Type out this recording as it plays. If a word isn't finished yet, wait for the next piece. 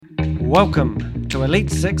Welcome to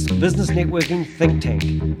Elite 6 Business Networking Think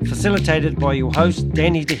Tank, facilitated by your host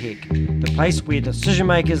Danny DeHeck, the place where decision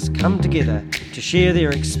makers come together to share their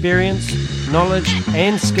experience, knowledge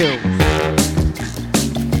and skills.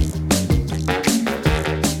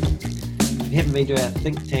 We haven't been to our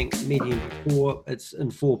think tank meeting before. It's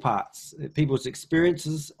in 4 parts. People's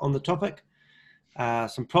experiences on the topic,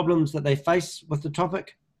 some problems that they face with the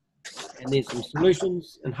topic, and then some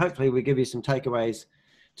solutions, and hopefully we give you some takeaways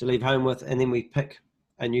to leave home with, and then we pick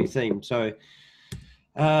a new theme. So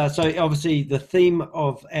obviously the theme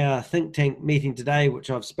of our think tank meeting today, which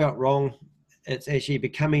I've spelt wrong, it's actually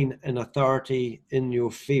becoming an authority in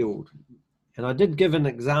your field. And I did give an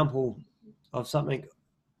example of something.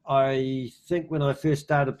 I think when I first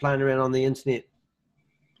started playing around on the internet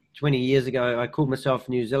 20 years ago, I called myself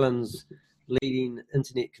New Zealand's leading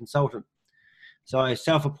internet consultant. So I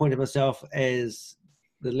self-appointed myself as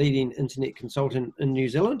the leading internet consultant in New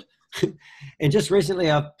Zealand. And just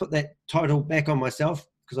recently I've put that title back on myself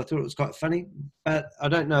because I thought it was quite funny, but I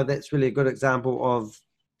don't know if that's really a good example of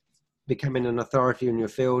becoming an authority in your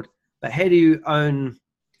field. But how do you own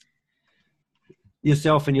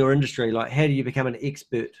yourself in your industry? Like, how do you become an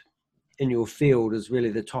expert in your field is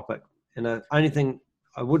really the topic. And the only thing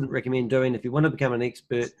I wouldn't recommend doing, if you want to become an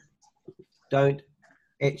expert, don't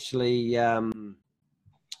actually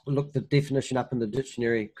look the definition up in the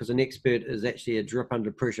dictionary, because an expert is actually a drip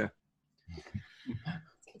under pressure. It's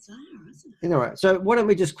bizarre, isn't it? Anyway, so why don't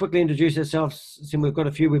we just quickly introduce ourselves? Since we've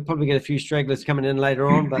got we'll probably get a few stragglers coming in later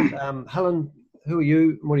on, but Helen, who are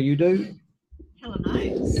you? What do you do? Helen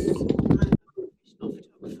Oates. I'm a professional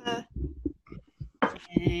photographer,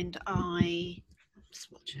 and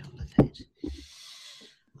just watch out with that.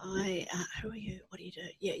 Who are you? What do you do?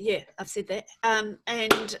 Yeah, I've said that. Come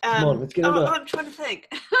on, let's get into it. I'm trying to think.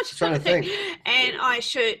 Trying to think. And I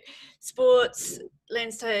shoot sports,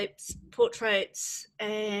 landscapes, portraits,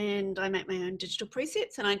 and I make my own digital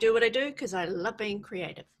presets, and I do what I do because I love being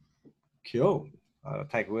creative. Cool. I'll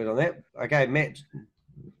take a word on that. Okay, Matt,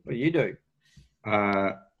 what do you do?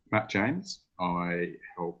 Matt James. I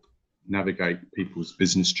help navigate people's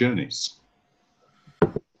business journeys.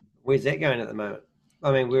 Where's that going at the moment?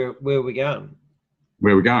 I mean, where are we going?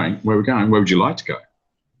 Where we're going? Where would you like to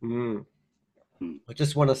go? I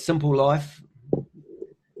just want a simple life.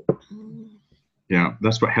 Yeah,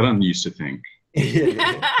 that's what Helen used to think.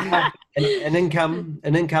 an income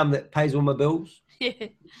that pays all my bills. Yeah.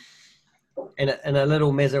 And a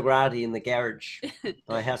little Maserati in the garage.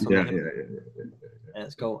 My house on the hill. Yeah.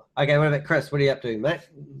 That's cool. Okay, what about Chris? What are you up to, mate?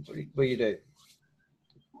 What do you do?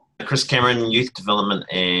 Chris Cameron, youth development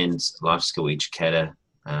and life skill educator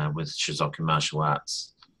with Shizuoka Martial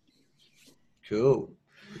Arts. Cool.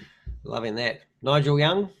 Loving that. Nigel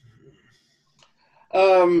Young?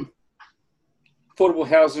 Affordable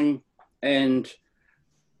housing and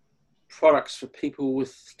products for people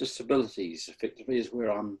with disabilities, effectively, is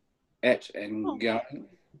where I'm at and going.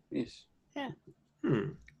 Yes. Yeah.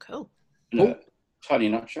 Cool. In a tiny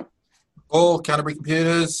nutshell. All Canterbury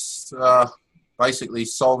Computers, basically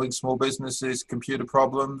solving small businesses' computer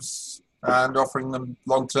problems and offering them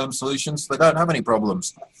long-term solutions so they don't have any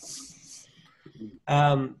problems.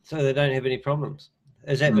 So they don't have any problems.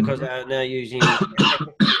 Is that because they're now using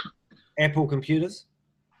Apple computers?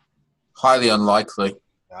 Highly unlikely.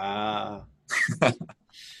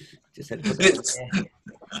 Just had to put that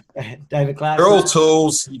in. David Clark. They're all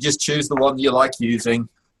tools. You just choose the one you like using.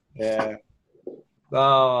 Yeah.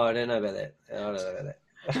 Oh, I don't know about that.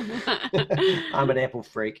 I'm an Apple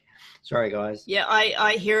freak. Sorry, guys. Yeah,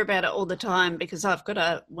 I hear about it all the time because I've got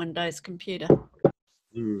a Windows computer.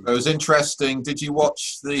 It was interesting. Did you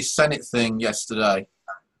watch the Senate thing yesterday?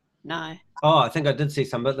 No. Oh, I think I did see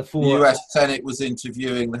some, but the US Senate was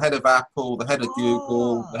interviewing the head of Apple, the head of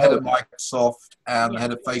Google, the head of Microsoft, and the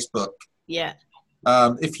head of Facebook. Yeah.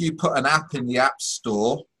 If you put an app in the App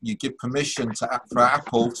Store, you give permission for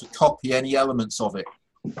Apple to copy any elements of it.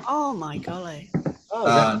 Oh, my golly.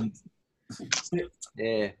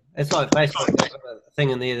 Yeah. It's like Facebook, they've got a thing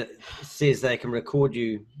in there that says they can record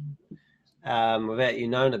you without you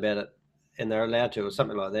knowing about it, and they're allowed to, or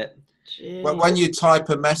something like that. Jeez. When you type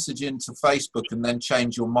a message into Facebook and then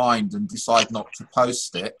change your mind and decide not to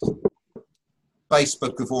post it,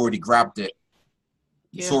 Facebook have already grabbed it.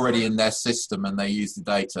 It's already in their system and they use the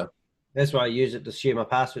data. That's why I use it to share my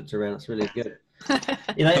passwords around. It's really good.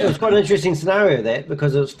 It was quite an interesting scenario, that,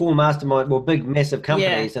 because it was 4 big, massive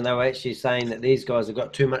companies, and they were actually saying that these guys have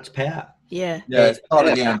got too much power. Yeah. Yeah, it's part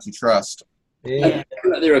of the antitrust. Yeah.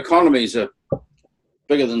 Their economies are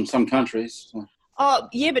bigger than some countries. So. Oh,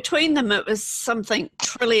 yeah, between them it was something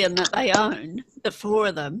trillion that they own, the four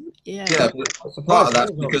of them. Yeah. Yeah, but part of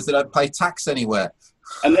that's because they don't pay tax anywhere.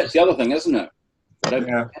 And that's the other thing, isn't it? They don't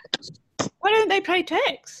Yeah. Why don't they pay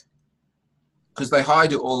tax? Because they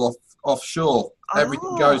hide it all offshore. Everything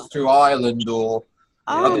Oh. goes through Ireland or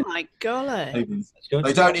Oh, Yeah. my golly. That's good.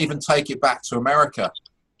 they don't even take it back to America.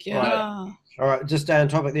 Yeah. All right, just stay on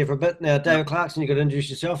topic there for a bit. Now, David Clarkson, you've got to introduce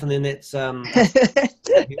yourself, and then that's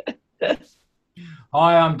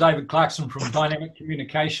Hi, I'm David Clarkson from Dynamic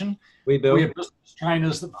Communication. we build. We are business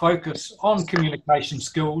trainers that focus on communication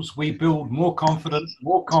skills. We build more confident,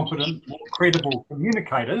 more competent, more credible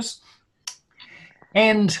communicators.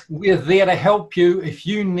 And we're there to help you if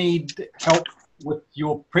you need help with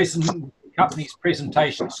your company's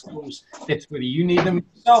presentation skills. That's whether you need them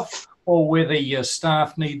yourself or whether your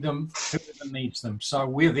staff need them, whoever needs them. So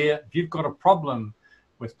we're there. If you've got a problem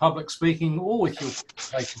with public speaking or with your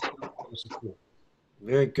presentation skills,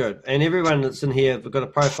 Very good. And everyone that's in here, we've got a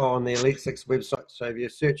profile on the Elite Six website. So if you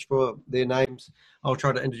search for their names, I'll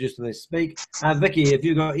try to introduce them as they speak. Vicky, if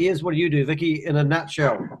you've got ears, what do you do, Vicky, in a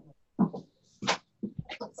nutshell?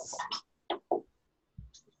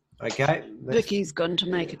 Okay. Vicky's gone to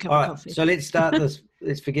make a cup All of right, coffee. so let's start this.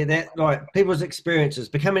 Let's forget that. All right, people's experiences,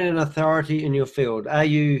 becoming an authority in your field.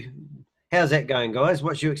 How's that going, guys?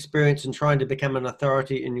 What's your experience in trying to become an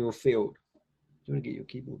authority in your field? Do you want to get your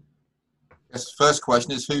keyboard? Yes, the first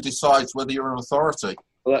question is who decides whether you're an authority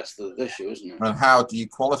Well, that's the issue, isn't it? and how do you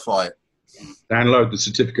qualify it? Download the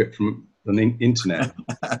certificate from the internet.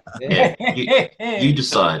 Yeah, you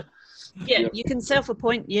decide. Yeah, you can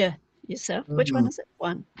self-appoint yourself. Which one is it?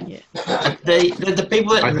 One. Yeah. The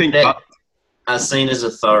people I think that are seen as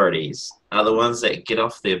authorities are the ones that get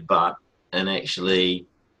off their butt and actually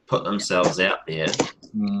put themselves out there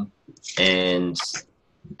and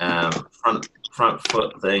front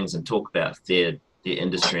foot things and talk about their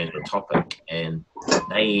industry and the topic, and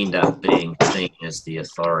they end up being seen as the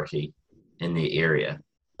authority in their area.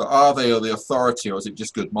 But are they the authority or is it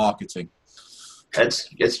just good marketing?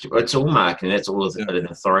 It's all marketing. That's all an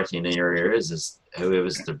authority in an area is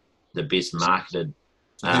whoever's the best marketed.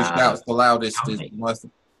 Who shouts the loudest is company. the most.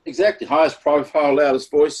 Exactly. Highest profile,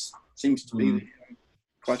 loudest voice seems to be the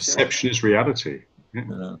criteria. Perception is reality.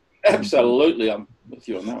 Yeah. Absolutely. I'm with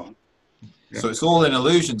you on that one. So it's all in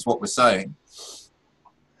illusions, what we're saying.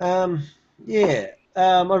 Yeah.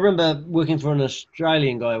 I remember working for an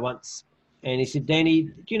Australian guy once, and he said, Danny,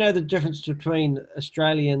 do you know the difference between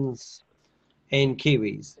Australians and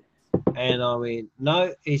Kiwis? And I went,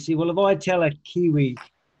 no. He said, well, if I tell a Kiwi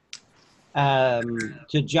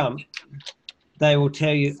to jump, they will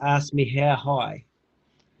tell you, ask me how high.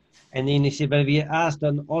 And then he said, but if you asked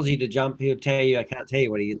an Aussie to jump, he'll tell you, I can't tell you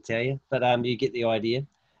what he can tell you, but you get the idea.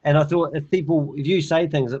 And I thought if you say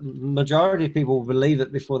things, the majority of people will believe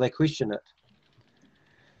it before they question it.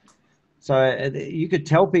 So you could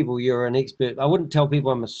tell people you're an expert. I wouldn't tell people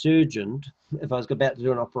I'm a surgeon if I was about to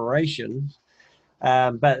do an operation.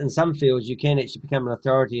 But in some fields, you can actually become an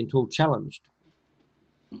authority until challenged.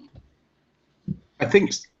 I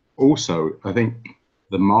think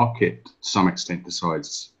the market to some extent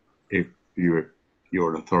decides if you're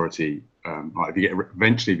an authority. Like if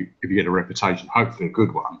you get a reputation, hopefully a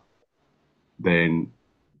good one, then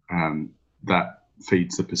that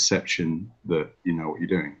feeds the perception that you know what you're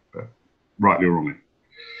doing, but rightly or wrongly.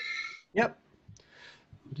 Yep.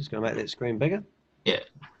 I'm just going to make that screen bigger. Yeah.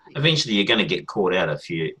 Eventually, you're going to get caught out if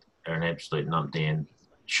you are an absolute numpty and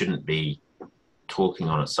shouldn't be talking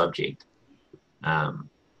on a subject.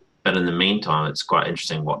 But in the meantime, it's quite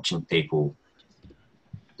interesting watching people.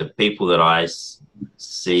 The people that I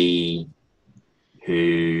see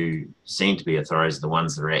who seem to be authorities are the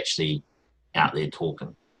ones that are actually out there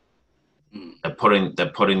talking. They're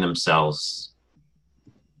putting themselves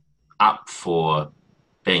up for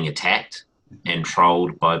being attacked and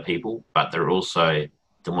trolled by people, but they're also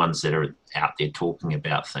the ones that are out there talking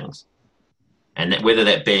about things. And that, whether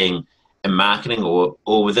that being in marketing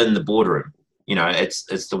or within the boardroom,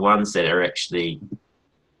 it's the ones that are actually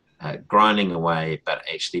grinding away, but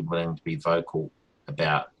actually willing to be vocal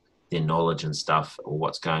about their knowledge and stuff or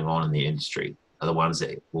what's going on in the industry are the ones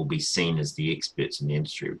that will be seen as the experts in the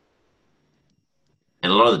industry.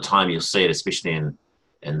 And a lot of the time you'll see it, especially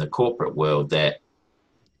in the corporate world, that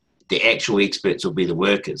the actual experts will be the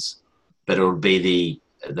workers, but it'll be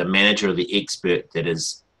the manager or the expert that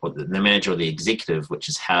is, or the manager or the executive, which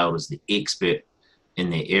is hailed as the expert in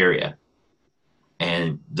their area.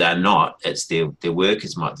 And they're not. It's their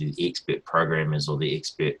workers might be the expert programmers or the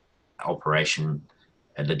expert operation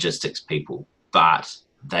and logistics people, but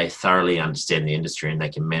they thoroughly understand the industry and they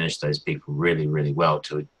can manage those people really, really well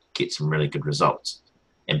to get some really good results.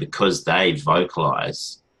 And because they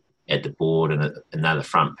vocalise at the board and another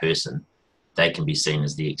front person, they can be seen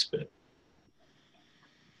as the expert.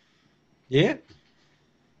 Yeah.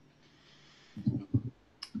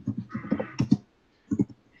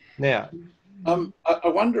 Now, I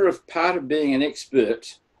wonder if part of being an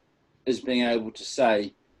expert is being able to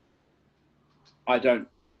say, I don't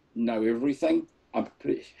know everything. I'm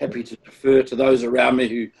pretty happy to defer to those around me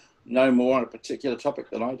who know more on a particular topic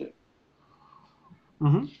than I do.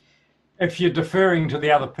 mm-hmm. If you're deferring to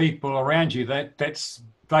the other people around you, that's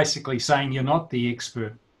basically saying you're not the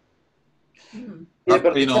expert. Yeah,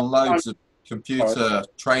 I've been on loads of computer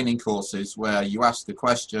training courses where you ask the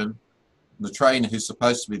question, the trainer who's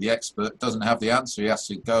supposed to be the expert doesn't have the answer. He has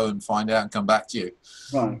to go and find out and come back to you,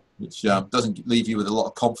 Right. which doesn't leave you with a lot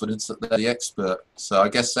of confidence that they're the expert. So I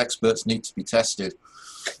guess experts need to be tested.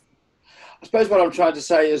 I suppose what I'm trying to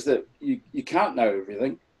say is that you can't know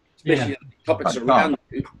everything, especially the topics around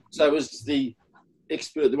you. So is the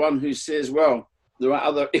expert the one who says, well, there are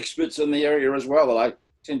other experts in the area as well that I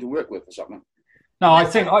tend to work with or something? No, I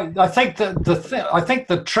think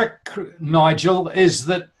the trick, Nigel,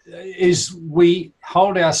 is we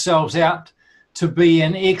hold ourselves out to be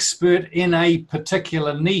an expert in a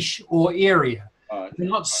particular niche or area. We're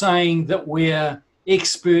not saying that we're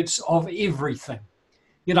experts of everything.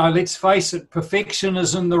 You know, let's face it, perfection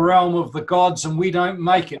is in the realm of the gods, and we don't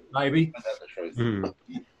make it, maybe. Well,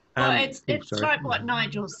 it's like what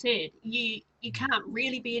Nigel said. You can't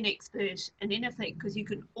really be an expert in anything because you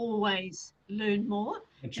can always learn more.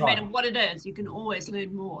 No matter what it is, you can always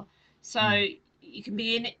learn more. So you can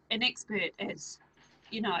be an expert as,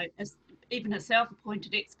 you know, as even a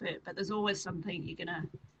self-appointed expert, but there's always something you're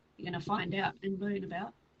gonna find out and learn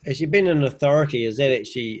about. As you've been an authority, is that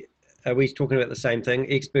actually, are we talking about the same thing?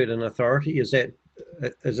 Expert and authority, is it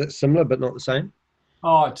similar but not the same?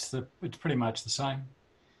 Oh, it's pretty much the same.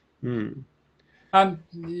 I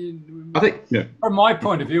think, yeah. From my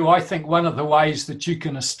point of view, I think one of the ways that you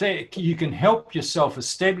can help yourself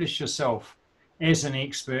establish yourself as an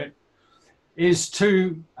expert is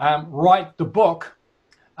to write the book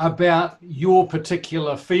about your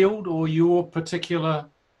particular field or your particular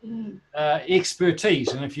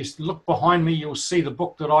expertise. And if you look behind me, you'll see the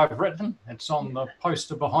book that I've written. It's on the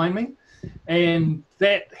poster behind me. And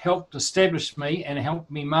that helped establish me and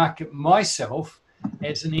helped me market myself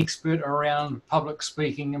as an expert around public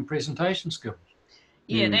speaking and presentation skills.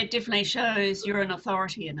 Yeah, that definitely shows you're an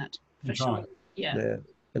authority in it, for sure. Right. Yeah.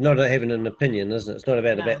 But not having an opinion, isn't it? It's not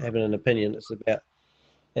about having an opinion. It's about,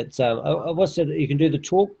 what's it? You can do the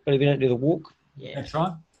talk, but if you don't do the walk. Yeah. That's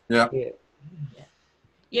right. Yeah.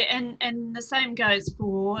 Yeah, and the same goes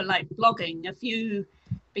for like blogging. If you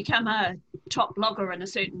become a top blogger in a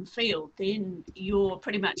certain field, then you're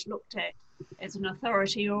pretty much looked at as an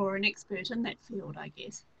authority or an expert in that field, I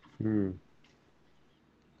guess.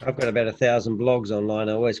 I've got about 1,000 blogs online.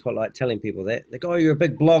 I always quite like telling people that. They go, oh, you're a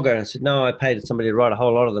big blogger. I said, no, I paid somebody to write a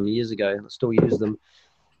whole lot of them years ago. I still use them.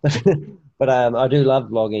 But I do love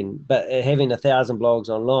blogging. But having 1,000 blogs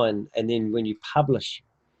online, and then when you publish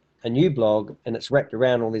a new blog and it's wrapped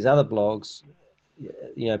around all these other blogs,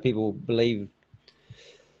 you know, people believe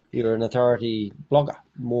you're an authority blogger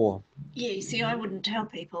more. Yeah, you see, I wouldn't tell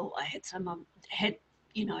people I had someone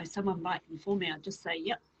writing for me. I'd just say,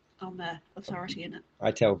 yep, I'm the authority in it.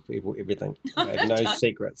 I tell people everything. I have no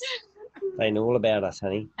secrets. They know all about us,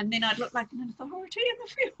 honey. And then I'd look like an authority in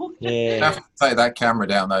the field. Yeah. You have to take that camera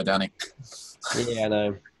down though, Danny. Yeah, I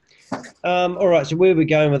know. All right, so where are we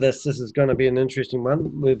going with this? This is going to be an interesting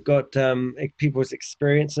one. We've got people's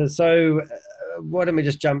experiences. So why don't we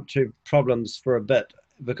just jump to problems for a bit?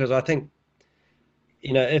 Because I think,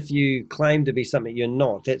 you know, if you claim to be something you're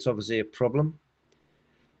not, that's obviously a problem.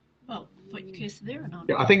 Well, put your cursor there and on.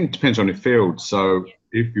 Yeah, I think it depends on your field. So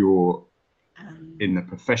if you're in the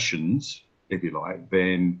professions, if you like,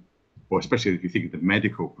 then, or especially if you think of the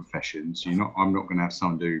medical professions, I'm not going to have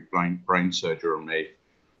someone do brain surgery on me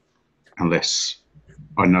unless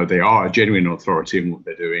I know they are a genuine authority in what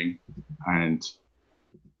they're doing and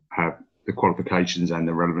have the qualifications and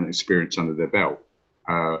the relevant experience under their belt.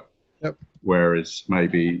 Whereas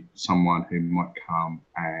maybe someone who might come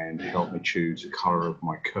and help me choose the colour of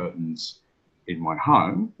my curtains in my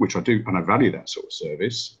home, which I do, and I value that sort of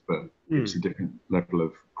service, but it's a different level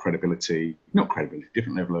of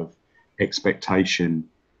different level of expectation.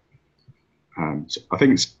 So I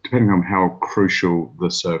think it's depending on how crucial the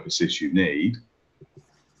service is you need.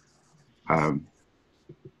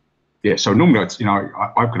 So normally, I've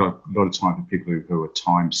got a lot of time for people who are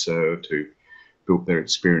time served, who built their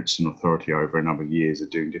experience and authority over a number of years of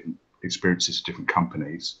doing different experiences, different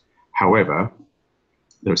companies. However,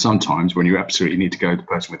 there are some times when you absolutely need to go to the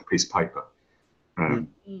person with a piece of paper.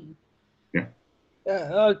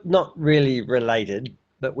 Yeah. Not really related,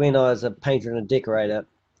 but when I was a painter and a decorator,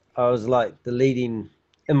 I was like in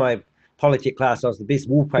my Polytech class, I was the best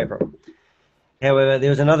wallpaperer. However, there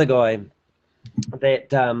was another guy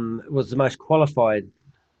that was the most qualified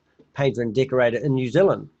painter and decorator in New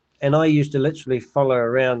Zealand. And I used to literally follow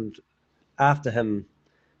around after him,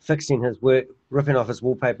 fixing his work, ripping off his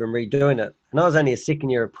wallpaper and redoing it. And I was only a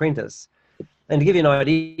second-year apprentice. And to give you an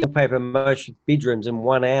idea, wallpaper most bedrooms in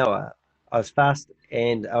 1 hour. I was fast,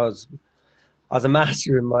 and I was a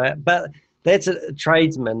master in my. But that's a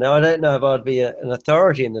tradesman. Now, I don't know if I'd be an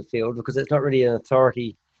authority in the field, because it's not really an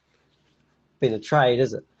authority being a trade,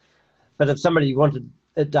 is it? But if somebody wanted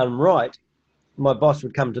it done right, my boss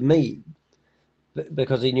would come to me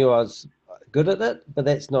because he knew I was good at it. But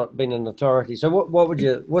that's not being an authority. So what's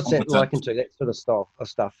that likened to, that sort of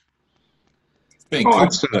stuff?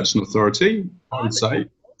 I'd say that's an authority, I would say.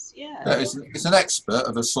 Yeah. It's an expert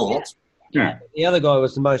of a sort. Yeah. The other guy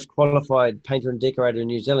was the most qualified painter and decorator in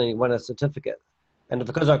New Zealand. He won a certificate. And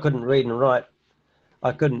because I couldn't read and write,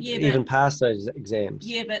 I couldn't even pass those exams.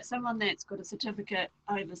 Yeah, but someone that's got a certificate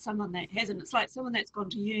over someone that hasn't, it's like someone that's gone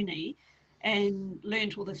to uni and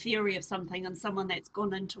learned all the theory of something, and someone that's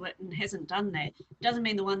gone into it and hasn't done that. It doesn't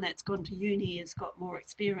mean the one that's gone to uni has got more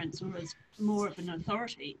experience or is more of an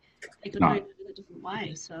authority. They could learn it in a different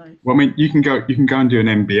way. So, well, I mean, you can go and do an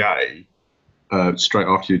MBA straight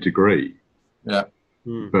after your degree. Yeah.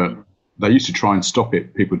 But they used to try and stop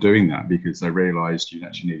people doing that, because they realised you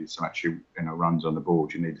actually needed some runs on the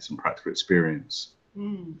board. You needed some practical experience.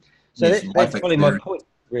 So that's probably my point,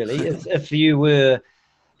 really. If you were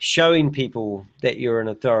showing people that you're an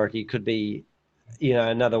authority, could be,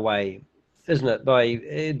 another way, isn't it?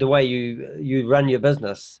 By the way you run your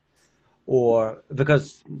business, or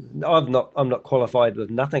because I'm not qualified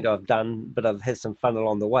with nothing I've done, but I've had some fun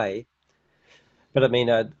along the way. But I mean,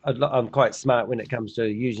 I'm quite smart when it comes to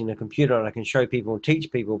using a computer, and I can show people and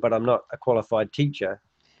teach people, but I'm not a qualified teacher.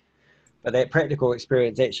 But that practical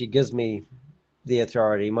experience actually gives me the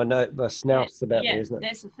authority. My snout's about me, isn't it?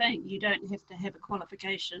 That's the thing. You don't have to have a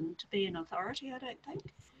qualification to be an authority, I don't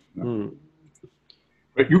think. No.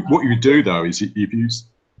 But what you do, though, is if you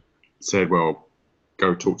said, well,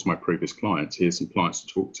 go talk to my previous clients, here's some clients to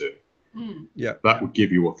talk to. Yeah. That would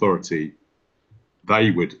give you authority.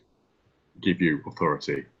 They would give you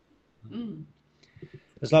authority.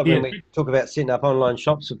 It's like when we talk about setting up online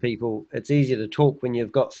shops for people, it's easier to talk when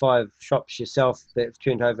you've got 5 shops yourself that have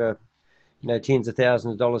turned over, tens of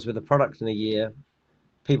thousands of dollars worth of product in a year.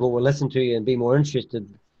 People will listen to you and be more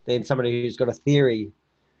interested than somebody who's got a theory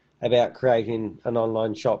about creating an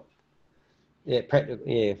online shop.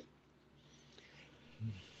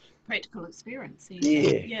 Practical experience.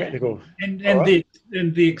 Yeah, practical. And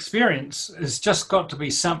the experience has just got to be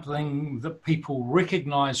something that people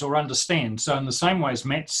recognise or understand. So in the same way as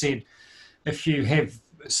Matt said, if you have,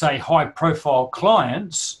 say, high-profile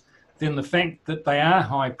clients, then the fact that they are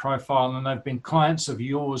high-profile and they've been clients of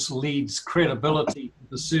yours leads credibility to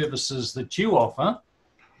the services that you offer.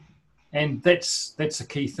 And that's a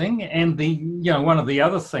key thing. And one of the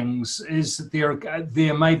other things is that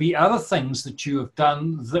there may be other things that you have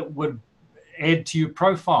done that would add to your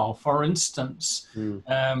profile. For instance,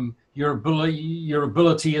 your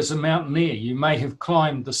ability as a mountaineer. You may have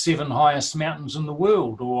climbed the 7 highest mountains in the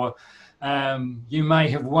world, or you may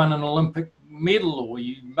have won an Olympic medal, or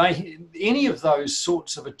you may any of those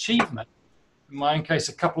sorts of achievement. In my own case,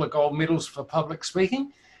 a couple of gold medals for public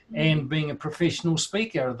speaking. And being a professional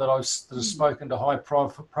speaker that has spoken to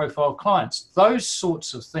high-profile clients. Those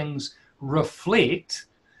sorts of things reflect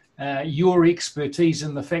your expertise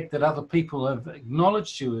and the fact that other people have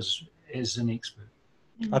acknowledged you as an expert.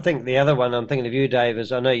 I think the other one, I'm thinking of you, Dave,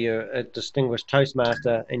 is I know you're a distinguished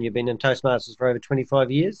Toastmaster, and you've been in Toastmasters for over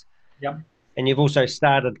 25 years. Yep. And you've also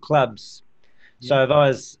started clubs. Yep. So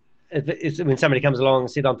when somebody comes along and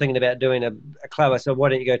said, I'm thinking about doing a club, I said, why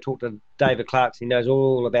don't you go talk to David Clarkson? He knows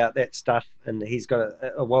all about that stuff, and he's got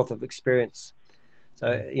a wealth of experience.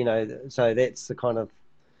 So, so that's the kind of,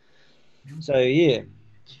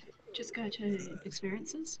 Just go to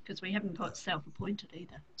experiences, because we haven't got self-appointed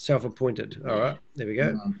either. Self-appointed. All right. There we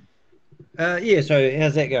go. So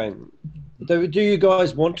how's that going? Do you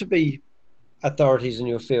guys want to be authorities in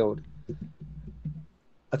your field?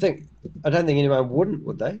 I don't think anyone wouldn't,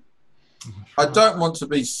 would they? I don't want to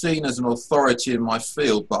be seen as an authority in my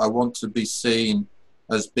field, but I want to be seen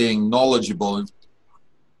as being knowledgeable. And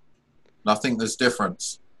I think there's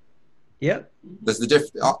difference. Yeah. There's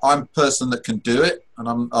I'm a person that can do it, and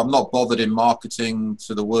I'm not bothered in marketing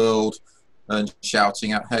to the world and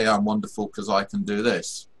shouting out, "Hey, I'm wonderful because I can do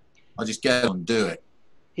this." I just get on and do it.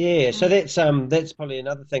 Yeah, so that's probably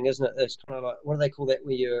another thing, isn't it? It's kind of like, what do they call that,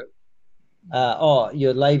 where you're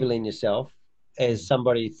you're labeling yourself as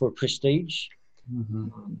somebody for prestige. Mm-hmm.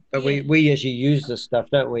 But we actually use this stuff,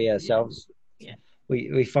 don't we, ourselves? Yeah.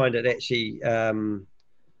 We find it actually,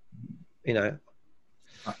 you know.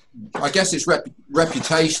 I guess it's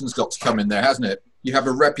reputation's got to come in there, hasn't it? You have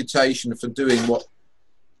a reputation for doing what.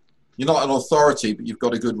 You're not an authority, but you've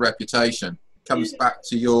got a good reputation. It comes back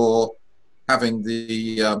to your having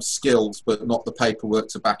the skills, but not the paperwork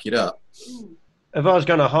to back it up. If I was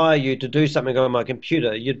going to hire you to do something on my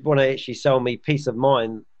computer, you'd want to actually sell me peace of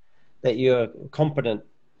mind that you're competent.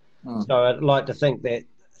 So I'd like to think that,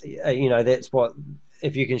 you know, that's what,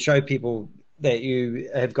 if you can show people that you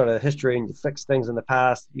have got a history and you fixed things in the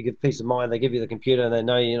past, you give peace of mind, they give you the computer and they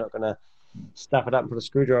know you're not going to stuff it up and put a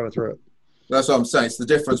screwdriver through it. That's what I'm saying. It's the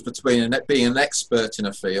difference between being an expert in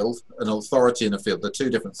a field, an authority in a field. They're two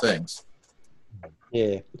different things.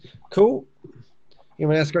 Yeah. Cool.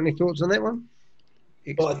 Anyone else got any thoughts on that one?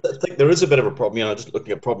 Well, I think there is a bit of a problem. You know, just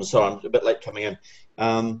looking at problems. Sorry, I'm a bit late coming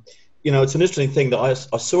in. You know, it's an interesting thing that I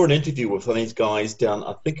saw an interview with one of these guys down,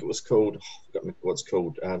 I think it was called, I forgot what it's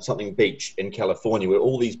called, something Beach in California, where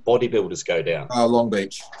all these bodybuilders go down. Oh, Long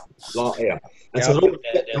Beach. Yeah. And so all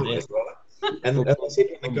down there. And I said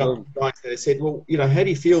to the guy, they said, well, you know, how do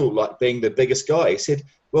you feel like being the biggest guy? He said,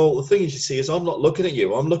 well, the thing is, you see, is I'm not looking at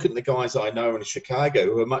you. I'm looking at the guys I know in Chicago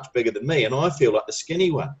who are much bigger than me, and I feel like the skinny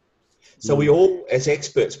one. So we all, as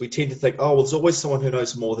experts, we tend to think, oh, well, there's always someone who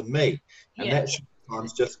knows more than me. And that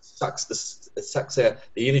sometimes just sucks out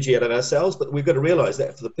the energy out of ourselves. But we've got to realise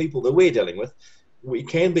that for the people that we're dealing with, we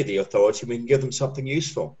can be the authority. We can give them something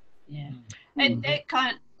useful. Yeah. And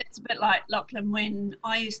that it's a bit like Lachlan, when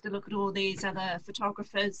I used to look at all these other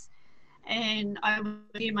photographers and I would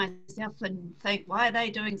hear myself and think, why are they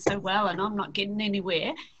doing so well and I'm not getting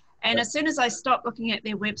anywhere? And as soon as I stopped looking at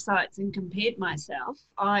their websites and compared myself,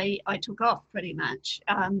 I took off pretty much.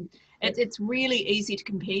 It's really easy to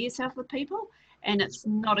compare yourself with people, and it's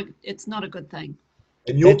not a good thing.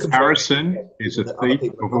 And your comparison is a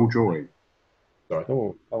thief of all joy. Sorry.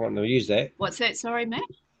 Oh, I want to use that. What's that? Sorry, Matt?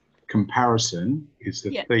 Comparison is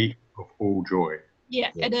the thief of all joy.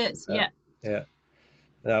 Yeah, it is. Yeah. Yeah.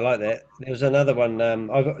 I like that. There was another one.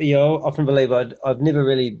 I often believe I've never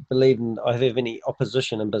really believed I have any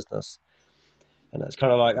opposition in business, and it's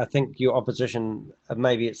kind of like I think your opposition.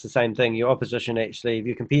 Maybe it's the same thing. Your opposition actually, if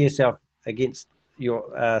you compare yourself against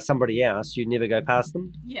your somebody else, you never go past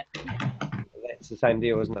them. Yeah. That's the same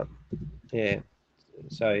deal, isn't it? Yeah.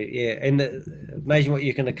 So yeah, and imagine what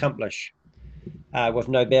you can accomplish with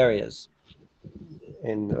no barriers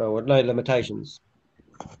and with no limitations.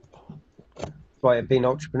 Why being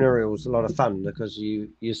entrepreneurial is a lot of fun, because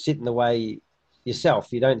you're set in the way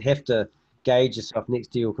yourself. You don't have to gauge yourself next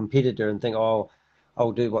to your competitor and think, oh,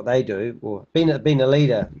 I'll do what they do. Or being a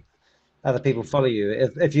leader, other people follow you.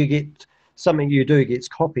 If you get something you do gets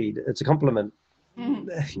copied, it's a compliment.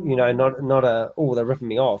 You know, not they're ripping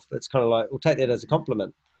me off. It's kind of like, we'll take that as a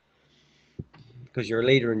compliment because you're a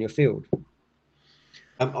leader in your field.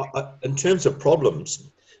 In terms of problems,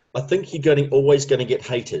 I think you're always going to get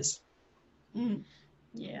haters.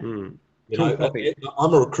 Yeah. You know,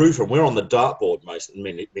 I'm a recruiter and we're on the dartboard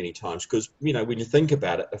many times because, you know, when you think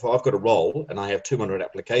about it, if I've got a role and I have 200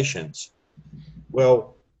 applications,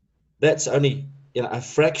 well, that's only, you know, a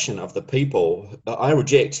fraction of the people. I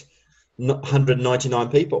reject 199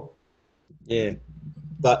 people. Yeah.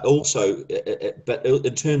 But also, but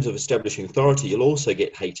in terms of establishing authority, you'll also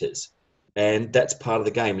get haters. And that's part of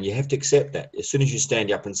the game, and you have to accept that. As soon as you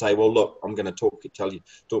stand up and say, "Well, look, I'm going to talk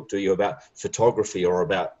to you about photography or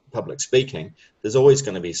about public speaking," there's always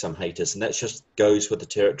going to be some haters, and that just goes with the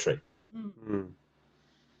territory.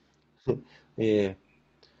 Yeah,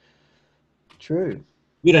 true.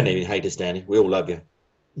 You don't need any haters, Danny. We all love you.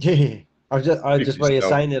 Yeah, I just while you're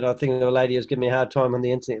saying that, I think a lady was giving me a hard time on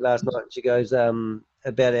the internet last night. She goes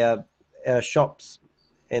about our shops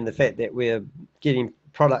and the fact that we're getting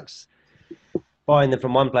products, buying them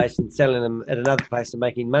from one place and selling them at another place and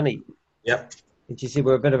making money. Yep. And she said,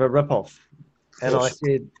 we're a bit of a rip-off. And I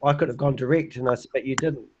said, I could have gone direct. And I said, but you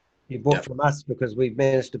didn't. You bought from us because we've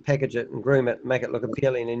managed to package it and groom it and make it look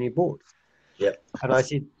appealing, and you bought. Yeah. And I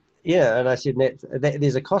said, yeah. And I said, that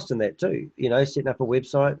there's a cost in that too. You know, setting up a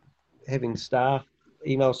website, having staff,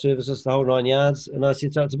 email services, the whole 9 yards. And I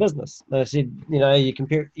said, so it's a business. And I said, you know, you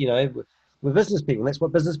compare, you know, we're business people. That's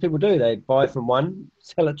what business people do. They buy from one,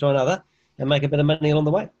 sell it to another, and make a bit of money along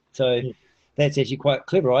the way. So that's actually quite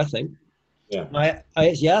clever, I think. Yeah. I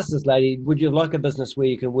actually asked this lady, would you like a business where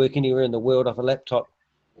you can work anywhere in the world off a laptop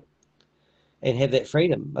and have that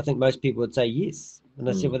freedom? I think most people would say yes. And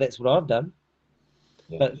I said, well, that's what I've done.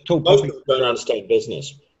 Yeah. But Tall Most Poppy, people don't understand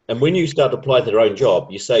business. And when you start to apply to their own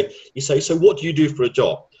job, you say, so what do you do for a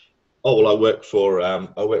job? Oh, well, I work for a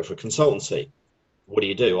consultancy. What do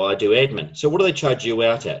you do? I do admin. So what do they charge you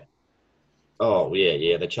out at? Oh,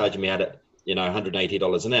 yeah, they're charging me out at,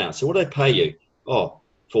 $180 an hour. So what do they pay you? Oh,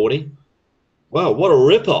 40. Wow, what a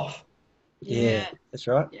rip-off. Yeah, that's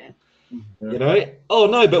right. Yeah. Oh,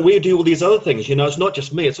 no, but we do all these other things. It's not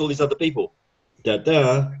just me, it's all these other people.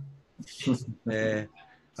 Da-da. Yeah.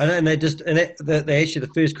 I know, and they actually,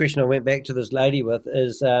 the first question I went back to this lady with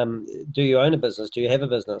is, do you own a business? Do you have a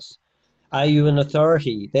business? Are you an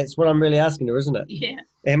authority? That's what I'm really asking her, isn't it? Yeah.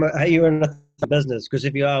 Are you in a business? Because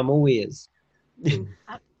if you are, I'm all ears.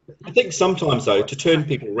 I think sometimes, though, to turn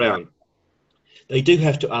people around, they do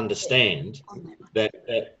have to understand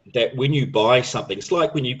that when you buy something, it's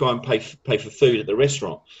like when you go and pay for food at the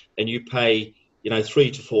restaurant, and you pay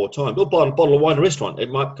 3 to 4 times. Or buy a bottle of wine at a restaurant, it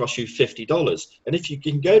might cost you $50. And if you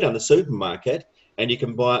can go down the supermarket and you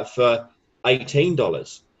can buy it for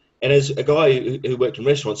 $18. And as a guy who worked in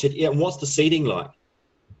restaurants said, and what's the seating like?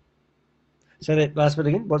 So that last bit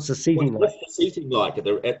again, what's the seating like? What's the seating like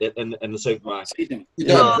in the supermarket? You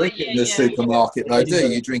don't drink it in the supermarket, though, do you?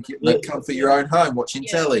 You drink it in the comfort of your own home, watching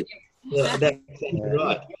telly. Yeah, that's exactly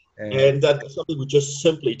right. And some people just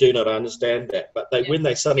simply do not understand that. But when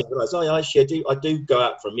they suddenly realise, actually, I do go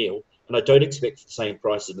out for a meal, and I don't expect the same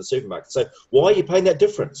price in the supermarket. So why are you paying that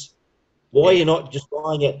difference? Why are you not just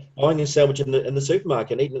buying a sandwich in the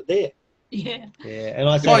supermarket and eating it there? Yeah. Yeah, and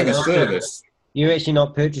I Buying say a service. you're actually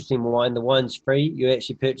not purchasing wine. The wine's free. You're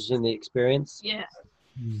actually purchasing the experience. Yeah.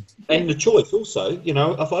 And the choice also,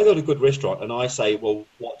 if I go to a good restaurant and I say, well,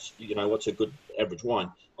 what's a good average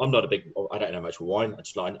wine? I don't know much wine.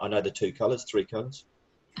 I know the 3 colours.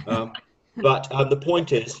 But the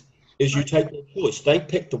point is you take their choice. They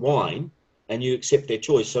pick the wine and you accept their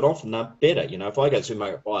choice. And often they're better. If I go to the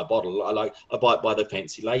supermarket, buy a bottle, I buy it by the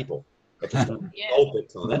fancy label. If it's got gold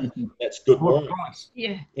bits on it, that's good wine.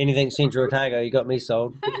 Yeah. Anything Central Otago, you got me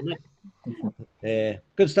sold. Yeah,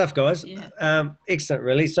 good stuff, guys. Yeah. Excellent,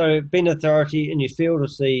 really. So, being authority in your field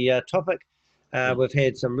is the topic. We've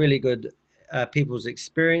had some really good people's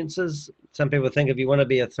experiences. Some people think if you want to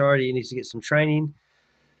be authority, you need to get some training.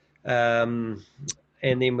 And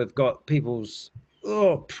then we've got people's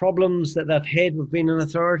problems that they've had with being an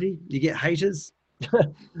authority. You get haters.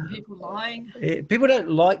 People lying. People don't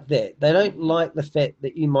like that. They don't like the fact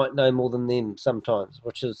that you might know more than them sometimes,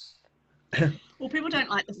 which is... Well, people don't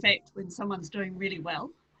like the fact when someone's doing really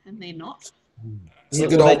well and they're not. It's the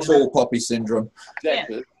good old tall poppy syndrome.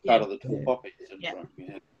 Exactly. Part of the tall poppy syndrome.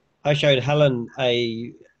 Yeah. I showed Helen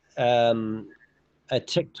a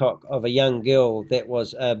TikTok of a young girl that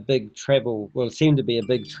was a big it seemed to be a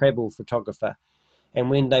big travel photographer. And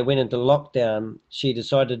when they went into lockdown, she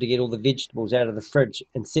decided to get all the vegetables out of the fridge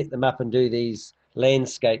and set them up and do these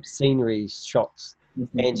landscape scenery shots.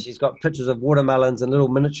 Mm-hmm. And she's got pictures of watermelons and little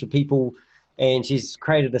miniature people. And she's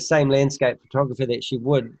created the same landscape photography that she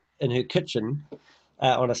would in her kitchen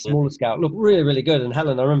on a smaller scale. Look, really, really good. And I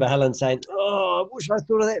remember Helen saying, I wish I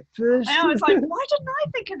thought of that first. And I was like, why didn't I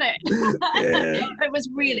think of that? It was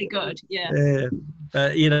really good. Yeah.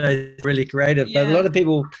 But, really creative. Yeah. But a lot of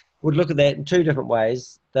people would look at that in 2 different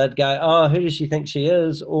ways. They'd go, who does she think she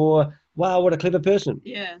is? Or, wow, what a clever person.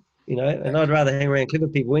 Yeah. And I'd rather hang around clever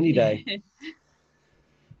people any day.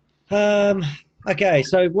 Okay,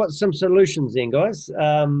 so what's some solutions then, guys?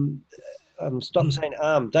 Stop saying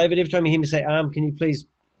arm. David, every time you hear me say arm, can you please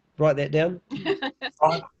write that down?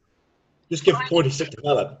 Just give a pointy stick to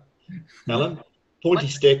Helen. Helen, pointy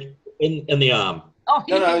stick in the arm. Oh,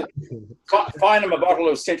 yeah. No, find him a bottle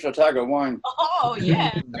of Central Otago wine. Oh,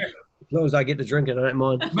 yeah. As long as I get to drink it, I don't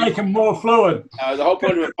mind. Make them more fluid. No, the whole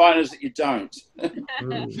point of a fine is that you don't.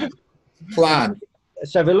 Plan.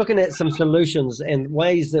 So we're looking at some solutions and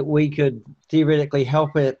ways that we could theoretically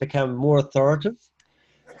help it become more authoritative.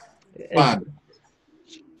 Plan.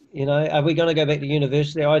 Are we going to go back to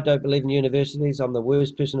university? I don't believe in universities. I'm the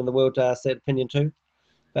worst person in the world to ask that opinion too.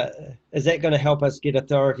 But is that going to help us get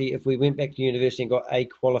authority if we went back to university and got a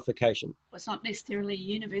qualification? Well, it's not necessarily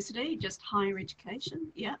university, just higher education.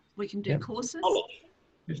 Yeah, we can do courses.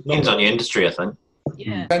 Depends on your industry, I think.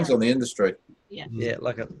 Yeah. Depends on the industry. Yeah. Yeah,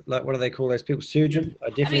 like what do they call those people? Surgeon?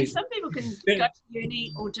 Some people can go to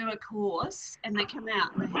uni or do a course and they come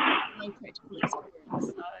out and they have no practical experience.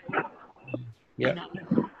 So, yeah.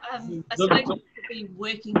 A solution could be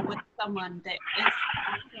working with someone that is.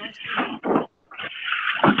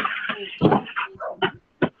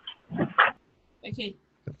 Okay.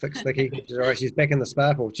 Fix Vicky. All right, she's back in the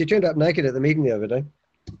sparkle. She turned up naked at the meeting the other day.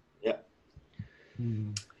 Yeah.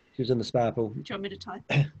 She was in the spa pool. Do you want me to type?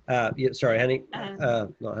 Yeah, sorry, honey.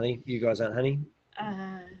 Not honey. You guys aren't honey.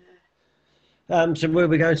 So where are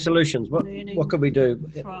we going? Solutions. What could we do?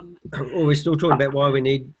 Or are we still talking about why we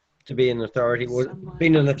need to be an authority? Or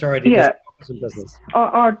being an authority yeah. in business?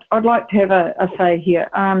 I'd like to have a say here.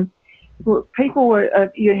 People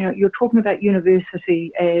were, you're talking about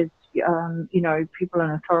university as, people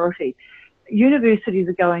in authority. Universities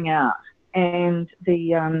are going out, and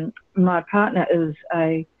my partner is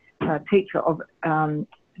a teacher of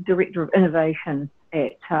director of innovation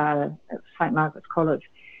at St Margaret's College,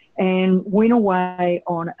 and went away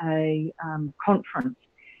on a conference,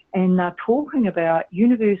 and they're talking about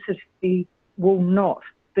university will not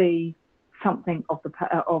be something of the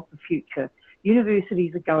future.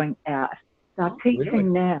 Universities are going out. They're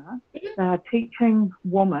teaching now. They're teaching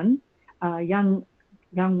women, young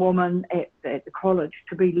women at the college,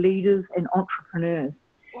 to be leaders and entrepreneurs.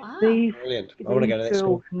 Wow. Brilliant. I want to go to that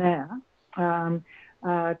school now.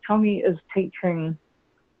 Tommy is teaching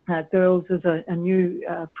girls is a new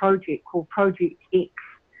project called Project X.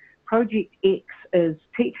 Project X is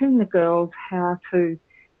teaching the girls how to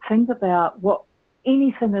think about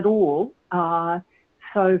anything at all.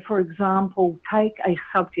 So, for example, take a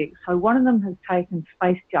subject. So one of them has taken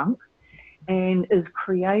space junk and is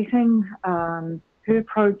creating her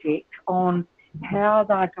project on how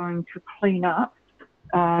they're going to clean up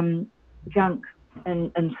junk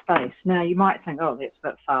in space. Now, you might think, oh, that's a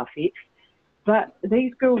bit far-fetched. But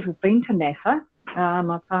these girls have been to NASA.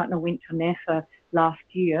 My partner went to NASA last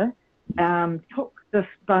year, took this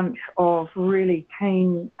bunch of really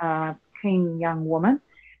keen young women,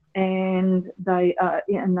 and they are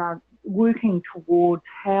working towards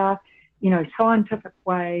how, scientific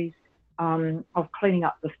ways of cleaning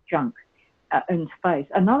up this junk in space.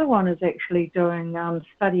 Another one is actually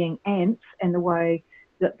studying ants and the way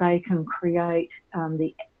that they can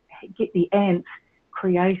get the ants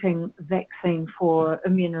creating vaccine for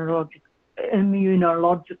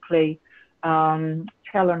immunologically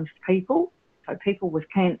challenged people, so people with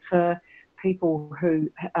cancer, people who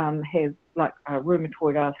have like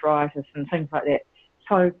rheumatoid arthritis and things like that.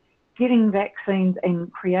 So getting vaccines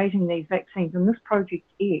and creating these vaccines, and this Project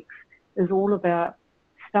X is all about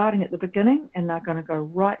starting at the beginning, and they're going to go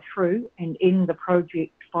right through and end the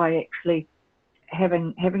project by actually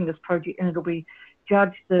having this project, and it'll be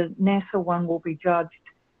judged. The NASA one will be judged.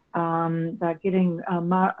 They're getting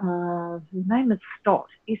her name is Stott,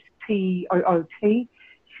 S-T-O-O-T.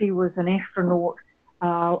 She was an astronaut,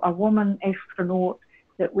 a woman astronaut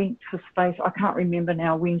that went to space. I can't remember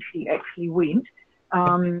now when she actually went,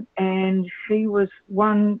 and she was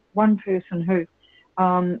one person who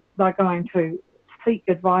they're going to seek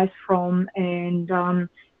advice from, and going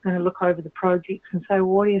to look over the projects and say, well,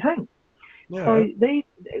 what do you think? Yeah. So the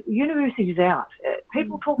university's out.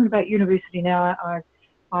 People talking about university now,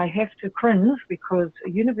 I have to cringe, because a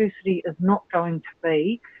university is not going to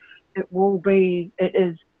be. It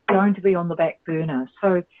is going to be on the back burner.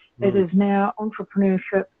 So it is now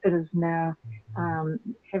entrepreneurship. It is now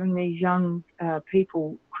having these young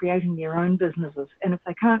people creating their own businesses. And if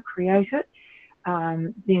they can't create it,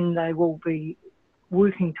 then they will be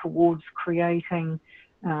working towards creating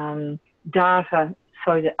data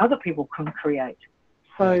so that other people can create.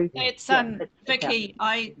 So it's Vicky,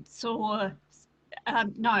 I saw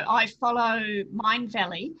I follow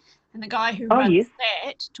Mindvalley, and the guy who runs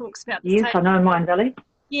that talks about the same. I know Mindvalley.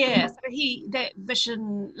 Yeah, so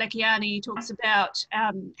Vishen Lakhiani talks about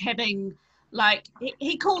having, like,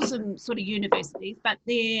 he calls them sort of universities, but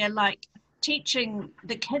they're like teaching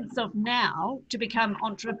the kids of now to become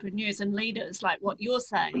entrepreneurs and leaders, like what you're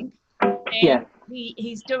saying. And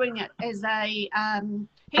he's doing it as a,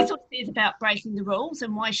 he sort of says about breaking the rules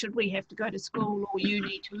and why should we have to go to school or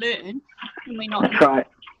uni to learn? Can we not? That's right.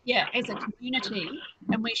 Yeah, as a community,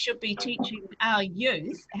 and we should be teaching our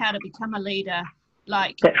youth how to become a leader.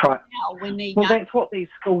 Like, that's right. Now when they're young. That's what these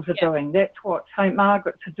schools are doing. That's what St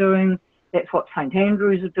Margaret's are doing. That's what St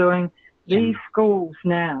Andrews are doing. These schools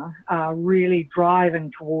now are really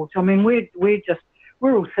driving towards. I mean,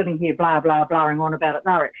 we're all sitting here blah blah blahing on about it.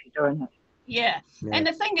 They're actually doing it. Yeah. And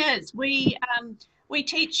the thing is, we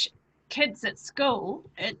teach kids at school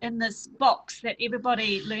in this box that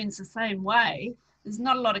everybody learns the same way. There's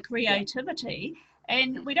not a lot of creativity,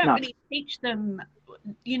 and we don't really teach them,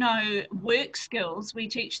 work skills. We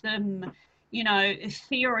teach them,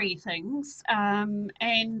 theory things. And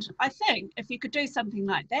I think if you could do something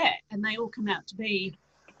like that and they all come out to be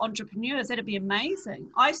entrepreneurs, that'd be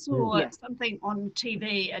amazing. I saw something on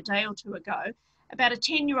TV a day or two ago about a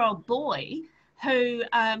 10-year-old boy who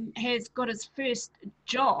has got his first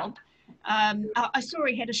job. I saw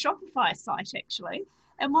he had a Shopify site actually,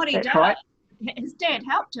 And what he That's does, right. his dad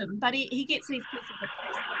helped him, but he gets these pieces of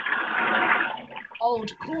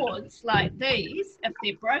old cords like these, if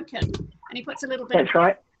they're broken, and he puts a little bit That's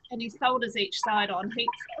right. and he solders each side on,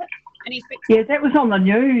 heats it, and he fixes Yeah, that was on the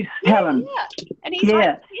news, Helen. Yeah, and he's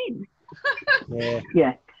like 10.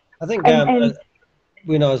 Yeah. I think And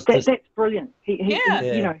when I was that's brilliant. He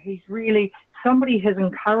you know, he's really, somebody has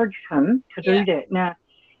encouraged him to do that. Now,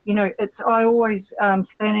 you know, I always stand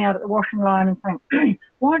out at the washing line and think,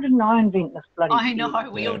 why didn't I invent this bloody I know,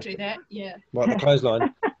 we all do that, What, the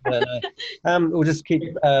clothesline? We'll just keep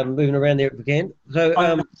moving around there if we can.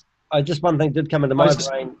 So just one thing did come into my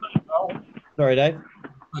brain. Sorry, Dave.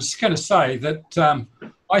 I was going to say that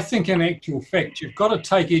I think in actual fact, you've got to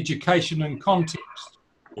take education in context.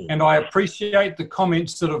 And I appreciate the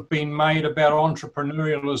comments that have been made about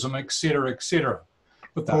entrepreneurialism, et cetera,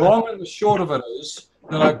 but the long and the short of it is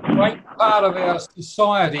that a great part of our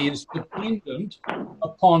society is dependent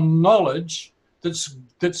upon knowledge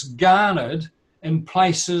that's garnered in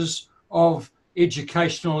places of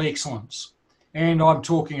educational excellence. And I'm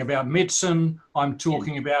talking about medicine, I'm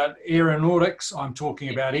talking about aeronautics, I'm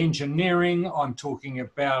talking about engineering, I'm talking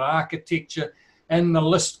about architecture, and the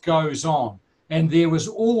list goes on. And there was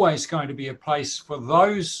always going to be a place for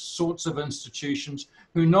those sorts of institutions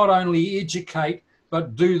who not only educate,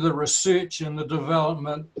 but do the research and the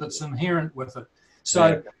development that's inherent with it.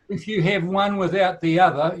 So if you have one without the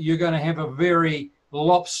other, you're going to have a very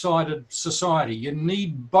lopsided society. You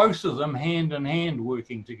need both of them hand in hand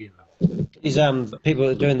working together. These people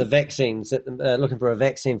that are doing the vaccines, looking for a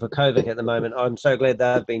vaccine for COVID at the moment, I'm so glad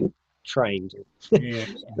they've been trained.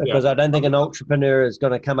 Because I don't think an entrepreneur is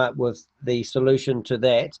going to come up with the solution to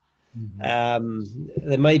that.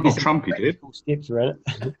 There may be some Trumpy did. steps around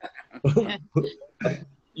it.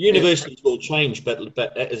 Universities will change,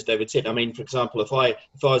 but as David said, I mean, for example, if I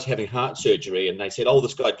was having heart surgery and they said, "Oh,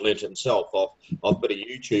 this guy'd learnt it himself off a bit of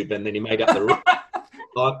YouTube," and then he made up the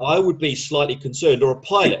I would be slightly concerned. Or a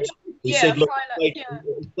pilot who said, "Look, I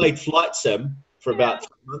played flight sim for about 3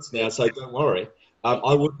 months now, so don't worry."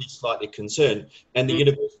 I would be slightly concerned, and the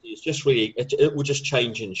university is just really it will just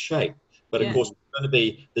change in shape. But of course,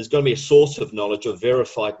 there's going to be a source of knowledge, of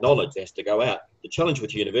verified knowledge that has to go out. The challenge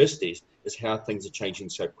with universities is how things are changing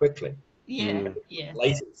so quickly.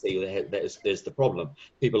 Latency, there's the problem.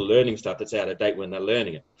 People are learning stuff that's out of date when they're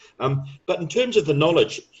learning it. But in terms of the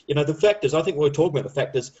knowledge, you know, the fact is, I think we're talking about the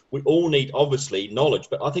fact is we all need, obviously, knowledge,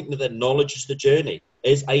 but I think that knowledge is a journey.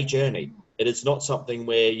 It is not something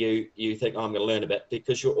where you think, oh, I'm going to learn about,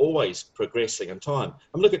 because you're always progressing in time.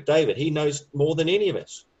 And look at David. He knows more than any of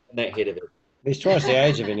us in that head of it. He's twice the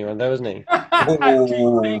age of anyone, though, isn't he?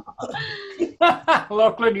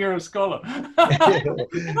 Lachlan, you're a scholar.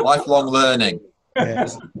 Lifelong learning.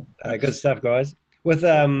 Good stuff, guys. With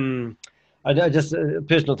I just a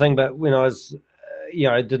personal thing, but when I was,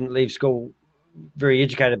 I didn't leave school very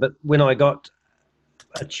educated, but when I got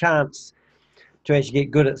a chance to actually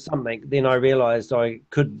get good at something, then I realised I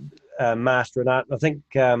could master an art. I think.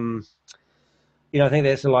 I think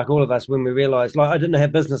that's like all of us when we realised, like, I didn't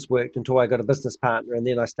have business worked until I got a business partner, and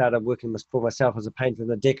then I started working for myself as a painter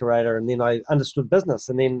and a decorator, and then I understood business,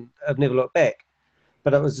 and then I've never looked back.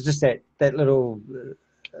 But it was just that little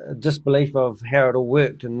disbelief of how it all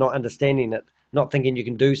worked and not understanding it, not thinking you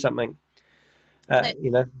can do something.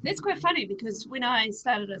 That's quite funny, because when I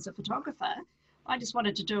started as a photographer, I just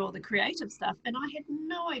wanted to do all the creative stuff, and I had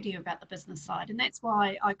no idea about the business side, and that's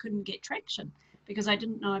why I couldn't get traction, because I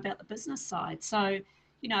didn't know about the business side. So,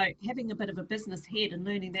 having a bit of a business head and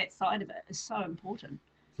learning that side of it is so important.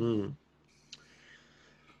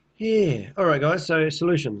 Yeah. All right, guys. So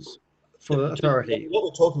solutions for authority. What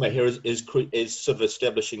we're talking about here is sort of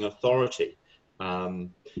establishing authority. And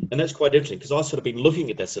that's quite interesting, because I've sort of been looking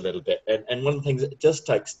at this a little bit. And one of the things that just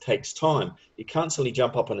takes time. You can't suddenly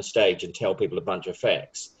jump up on a stage and tell people a bunch of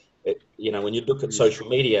facts. When you look at social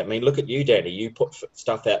media, I mean, look at you, Danny. You put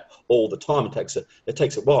stuff out all the time. It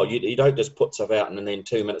takes a while. You don't just put stuff out and then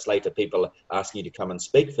 2 minutes later people are asking you to come and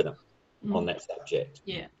speak for them on that subject.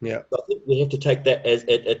 Yeah. So I think we have to take that as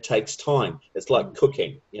it takes time. It's like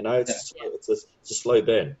cooking. It's a slow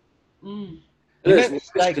burn.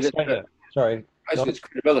 Sorry. It's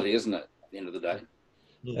credibility, isn't it? At the end of the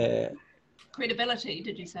day. Credibility,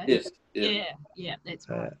 did you say? Yes. Yeah, that's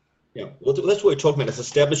right. Yeah, well, that's what we're talking about. Is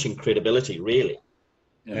establishing credibility, really.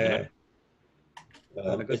 Good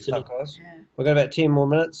stuff, guys. We've got about 10 more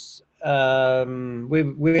minutes.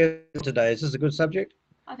 We're today. Is this a good subject?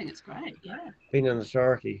 I think it's great. Yeah. Being an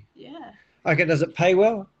authority. Yeah. Okay. Does it pay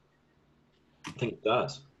well? I think it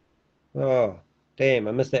does. Oh, damn!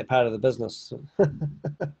 I missed that part of the business.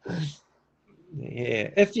 Yeah.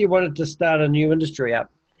 If you wanted to start a new industry up,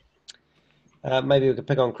 maybe we could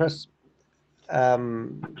pick on Chris.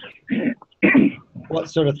 What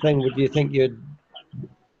sort of thing would you think you'd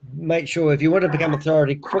make sure if you want to become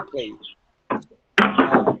authority quickly?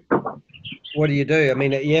 What do you do? I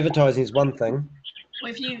mean, advertising is one thing.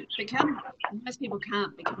 Well, if you become, most people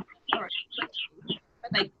can't become authority quickly,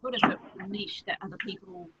 but they could have hit a niche that other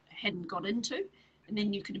people hadn't got into, and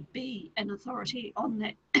then you could be an authority on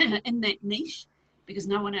that in that niche because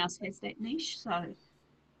no one else has that niche. So.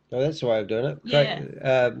 Oh, that's the way of doing it.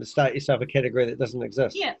 Yeah. Start yourself a category that doesn't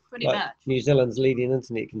exist. Yeah, pretty much. New Zealand's leading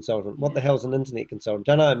internet consultant. What the hell's an internet consultant?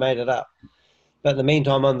 Don't know, I made it up. But in the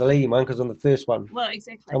meantime, I'm the leading one because I'm the first one. Well,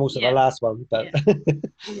 exactly. I'm also the last one. But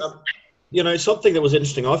you know, something that was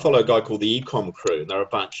interesting, I follow a guy called the Ecom Crew, and they're a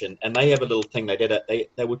bunch, and they have a little thing they did.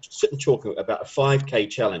 They would sit and talk about a 5K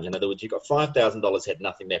challenge. In other words, you've got $5,000, had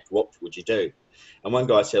nothing left. What would you do? And one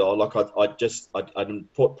guy said, "Oh, look, I'd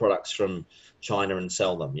import products from China and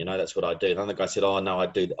sell them. You know, that's what I do." Another guy said, "Oh no,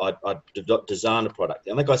 I'd design a product."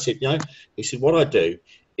 The other guy said, he said, "What I do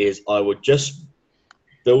is I would just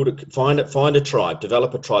find a tribe,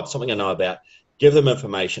 develop a tribe, something I know about, give them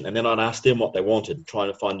information, and then I'd ask them what they wanted,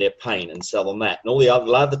 trying to find their pain and sell them that." And all the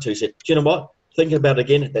other two said, "Do you know what? Thinking about it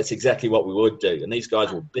again, that's exactly what we would do." And these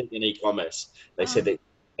guys were big in e-commerce. They said that,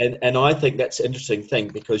 and I think that's an interesting thing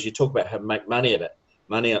because you talk about how to make money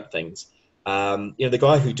on things. The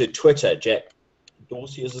guy who did Twitter, Jack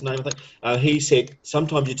Dorsey is his name, I think. He said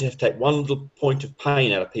sometimes you just have to take one little point of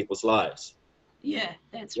pain out of people's lives. Yeah,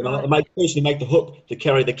 that's right. Make the hook to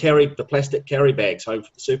carry the plastic carry bags home from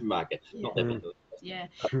the supermarket. Yeah. Not that Yeah.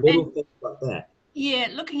 Little things like that. Yeah,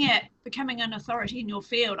 looking at becoming an authority in your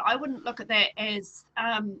field, I wouldn't look at that as,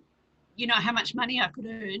 how much money I could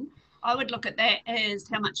earn. I would look at that as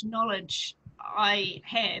how much knowledge I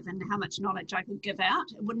have and how much knowledge I could give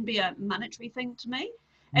out. It wouldn't be a monetary thing to me.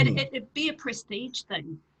 It'd be a prestige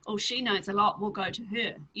thing. Oh, she knows a lot, we'll go to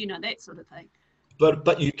her. That sort of thing.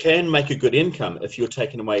 But you can make a good income if you're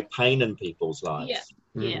taking away pain in people's lives. Yeah.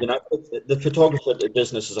 Yeah. The photographer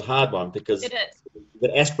business is a hard one because it is.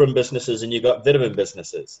 You've got aspirin businesses and you've got vitamin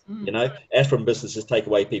businesses. Aspirin businesses take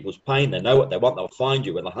away people's pain. They know what they want. They'll find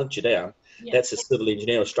you and they'll hunt you down. Yeah. That's a civil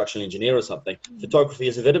engineer or structural engineer or something. Photography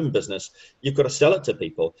is a vitamin business. You've got to sell it to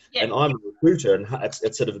people. Yeah. And I'm a recruiter, and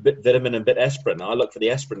it's sort of a bit vitamin and a bit aspirin. I look for the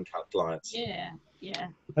aspirin clients. Yeah, yeah.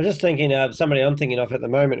 I'm just thinking of somebody I'm thinking of at the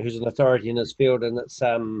moment who's an authority in his field, and it's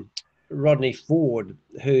Rodney Ford,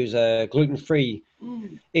 who's a gluten-free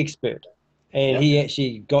expert. And he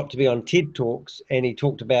actually got to be on TED Talks, and he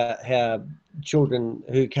talked about how children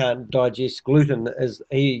who can't digest gluten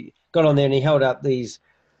he got on there and he held up these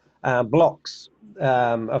blocks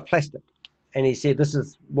of plastic, and he said this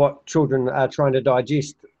is what children are trying to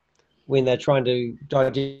digest when they're trying to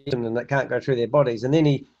digest them and that can't go through their bodies. And then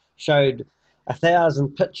he showed 1,000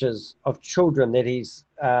 pictures of children that he's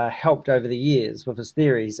helped over the years with his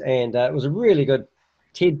theories, and it was a really good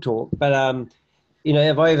TED Talk. But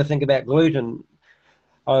if I ever think about gluten,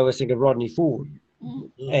 I always think of Rodney Ford.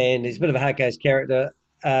 And he's a bit of a hard-case character,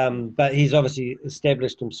 but he's obviously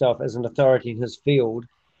established himself as an authority in his field,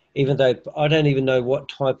 even though I don't even know what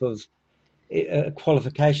type of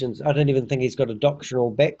qualifications. I don't even think he's got a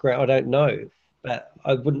doctoral background. I don't know. But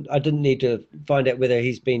I didn't need to find out whether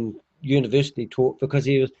he's been university taught, because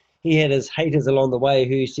he had his haters along the way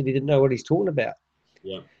who said he didn't know what he's talking about.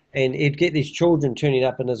 Yeah. And he'd get these children turning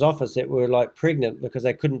up in his office that were like pregnant because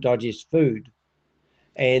they couldn't digest food.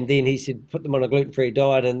 And then he said, put them on a gluten-free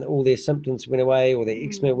diet and all their symptoms went away, or their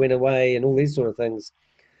eczema went away, and all these sort of things.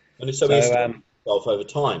 And so he established himself over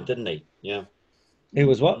time, didn't he? Yeah. He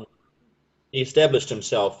was what? He established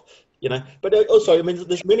himself, But also, I mean,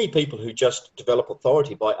 there's many people who just develop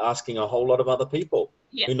authority by asking a whole lot of other people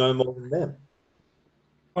who know more than them.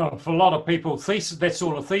 Well, for a lot of people, that's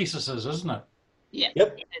all a thesis is, isn't it? Yeah,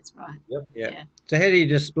 yep. That's right. Yep. Yeah. So how do you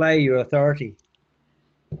display your authority?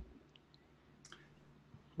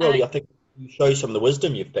 Well, I think you show some of the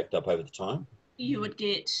wisdom you've picked up over the time. You would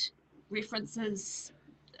get references,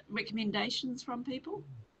 recommendations from people.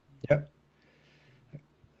 Yep.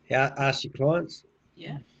 Yeah, ask your clients.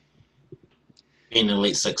 Yeah. Being an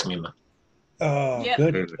Elite Six member. Oh,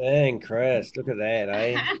 good thing, Chris. Look at that,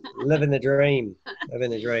 eh? Living the dream.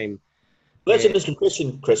 Living the dream. Well, that's an interesting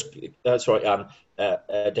question, Chris. Sorry,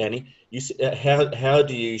 Danny. You how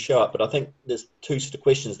do you show up? But I think there's two sort of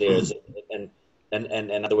questions there. And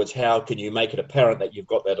in other words, how can you make it apparent that you've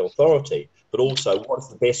got that authority? But also, what's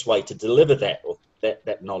the best way to deliver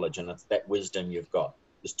that knowledge and that wisdom you've got?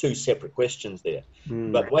 There's two separate questions there.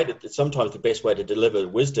 But sometimes the best way to deliver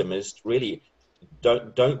wisdom is really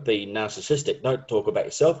don't be narcissistic. Don't talk about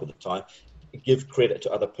yourself all the time. give credit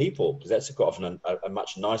to other people, because that's quite often a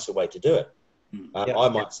much nicer way to do it. Yep. I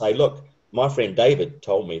might say, look, my friend David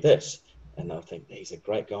told me this, and I think he's a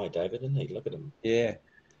great guy, David, isn't he? Look at him. Yeah.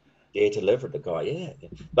 Dare to live with the guy, yeah.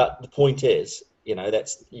 But the point is, you know,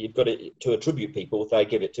 that's, you've got to attribute people if they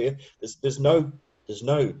give it to you. There's no.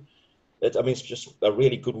 I mean, it's just a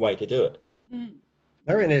really good way to do it.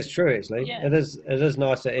 I reckon that's true. Actually, Yeah. it is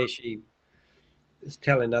nice to actually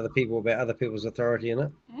telling other people about other people's authority in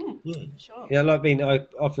it. Sure. Yeah, I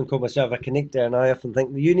often call myself a connector, and I often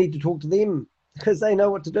think you need to talk to them because they know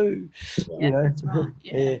what to do. Yeah, You know. that's right.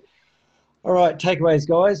 Yeah. All right, takeaways,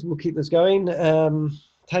 guys. We'll keep this going.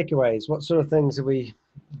 Takeaways. What sort of things have we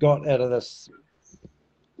got out of this?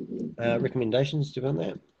 Recommendations. Do you want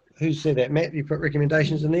that? Who said that? Matt, you put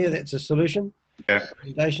recommendations in there. That's a solution. Yeah.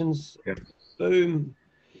 Recommendations. Yeah. Boom.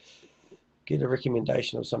 Get a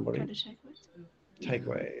recommendation of somebody. Try to takeaways.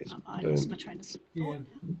 Takeaways. I Boom. lost my train of thought. Yeah.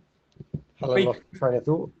 Hello, lost train of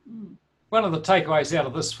thought. One of the takeaways out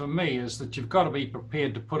of this for me is that you've got to be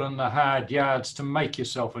prepared to put in the hard yards to make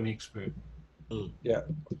yourself an expert. Yeah.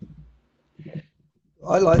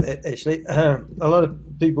 I like that, actually. A lot of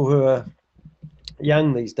people who are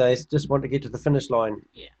young these days just want to get to the finish line.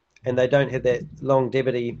 Yeah. And they don't have that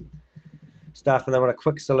longevity stuff, and they want a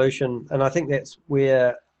quick solution. And I think that's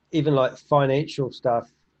where even like financial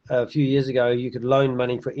stuff, a few years ago, you could loan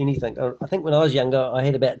money for anything. I think when I was younger, I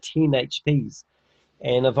had about 10 HPs.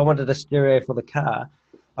 And if I wanted a stereo for the car,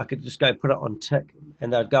 I could just go put it on tick,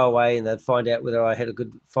 and they'd go away and they'd find out whether I had a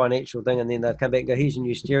good financial thing, and then they'd come back and go, here's your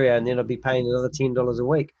new stereo, and then I'd be paying another $10 a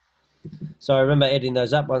week. So I remember adding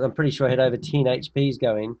those up. I'm pretty sure I had over 10 HPs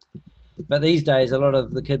going. But these days, a lot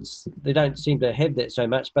of the kids, they don't seem to have that so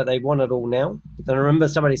much, but they want it all now. And I remember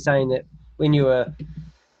somebody saying that when you were,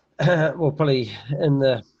 well, probably in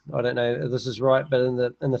the, I don't know if this is right, but in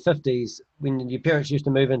the 50s, when your parents used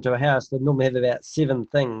to move into a house, they'd normally have about 7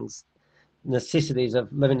 things, necessities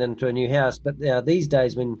of living into a new house. But these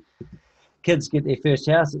days, when kids get their first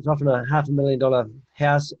house, it's often a $500,000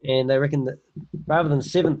 house, and they reckon that rather than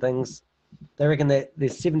 7 things, they reckon that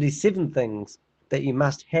there's 77 things that you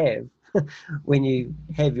must have when you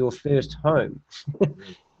have your first home.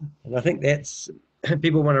 And I think that's,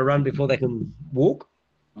 people want to run before they can walk.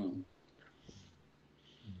 Yeah,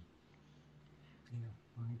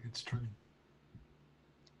 I think it's true.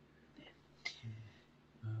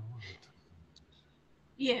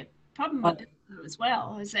 Yeah, problem with it as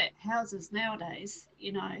well is that houses nowadays,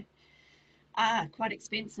 you know, are quite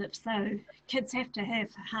expensive. So kids have to have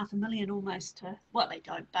 $500,000 almost to, well, they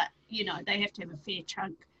don't, but, you know, they have to have a fair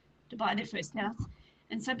chunk to buy their first house.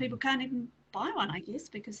 And some people can't even buy one, I guess,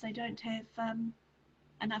 because they don't have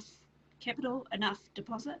enough capital, enough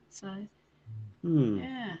deposit. So,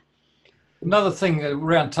 yeah. Another thing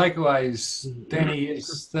around takeaways, Danny,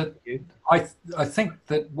 is that I think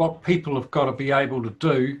that what people have got to be able to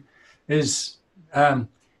do is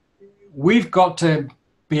we've got to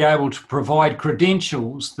be able to provide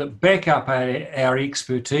credentials that back up our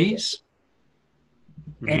expertise,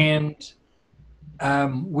 and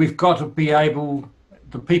we've got to be able,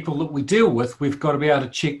 the people that we deal with, we've got to be able to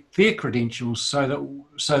check their credentials so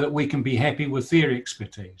that we can be happy with their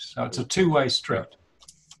expertise. So it's a two-way street.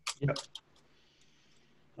 Yep.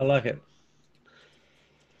 I like it.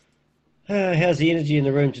 How's the energy in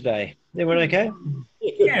the room today? Everyone okay?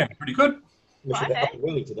 Yeah, pretty good.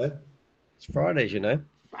 Really today. It's Fridays, you know.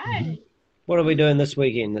 Right. What are we doing this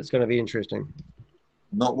weekend that's going to be interesting?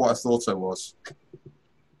 Not what I thought I was.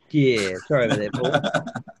 Yeah, sorry about that, Paul.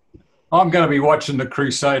 I'm going to be watching the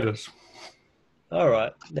Crusaders. All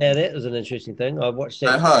right. Now, that was an interesting thing. I watched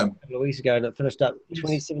that At home. a couple of weeks ago, and it finished up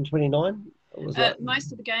 27-29. It was like,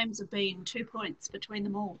 most of the games have been 2 points between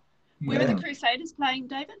them all. Where are the Crusaders playing,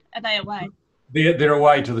 David? Are they away? They're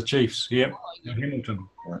away to the Chiefs, yep, in Hamilton.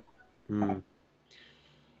 All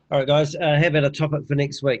right, guys. How about a topic for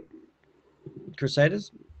next week?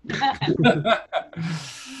 Crusaders?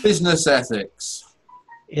 Business ethics.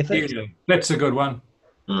 Ethics? Yeah, that's a good one.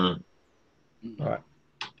 All right.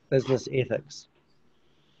 Business ethics.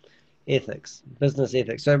 Ethics. Business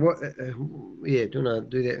ethics. So what, yeah, do you want to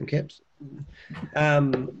do that in caps?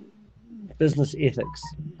 Business ethics.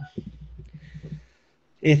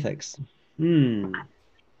 Ethics.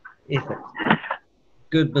 Ethics.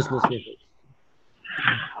 Good business ethics.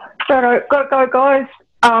 So, got to go, guys.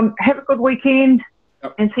 Have a good weekend,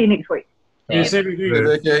 and see you next week. Yes,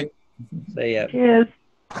 Okay. See ya. Cheers.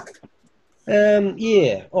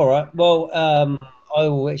 Yeah. All right. Well, I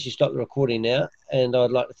will actually stop the recording now, and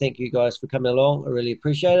I'd like to thank you guys for coming along. I really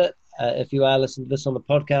appreciate it. If you are listening to this on the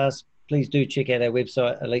podcast, please do check out our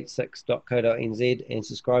website, elite6.co.nz, and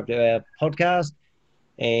subscribe to our podcast.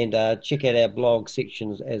 and check out our blog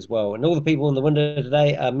sections as well. And all the people in the window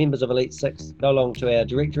today are members of Elite Six. Go along to our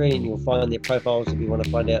directory and you'll find their profiles if you want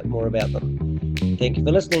to find out more about them. Thank you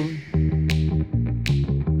for listening.